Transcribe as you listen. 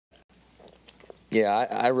Yeah,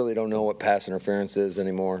 I really don't know what pass interference is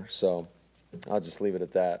anymore, so I'll just leave it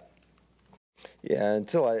at that. Yeah,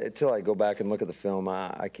 until I go back and look at the film,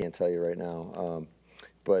 I can't tell you right now.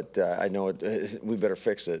 But I know we better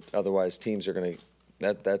fix it. Otherwise, teams are going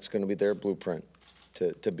to that's going to be their blueprint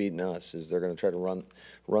to beating us. Is they're going to try to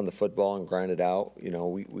run the football and grind it out. You know,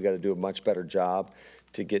 we got to do a much better job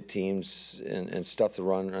to get teams and stuff to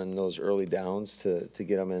run on those early downs to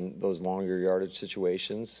get them in those longer yardage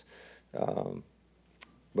situations.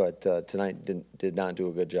 But tonight did not do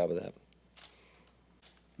a good job of that.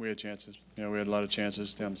 We had chances. You know, we had a lot of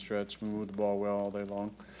chances down the stretch. We moved the ball well all day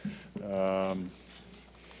long.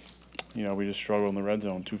 You know, we just struggled in the red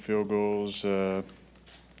zone. 2 field goals, you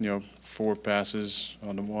know, 4 passes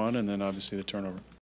on the 1, and then obviously the turnover.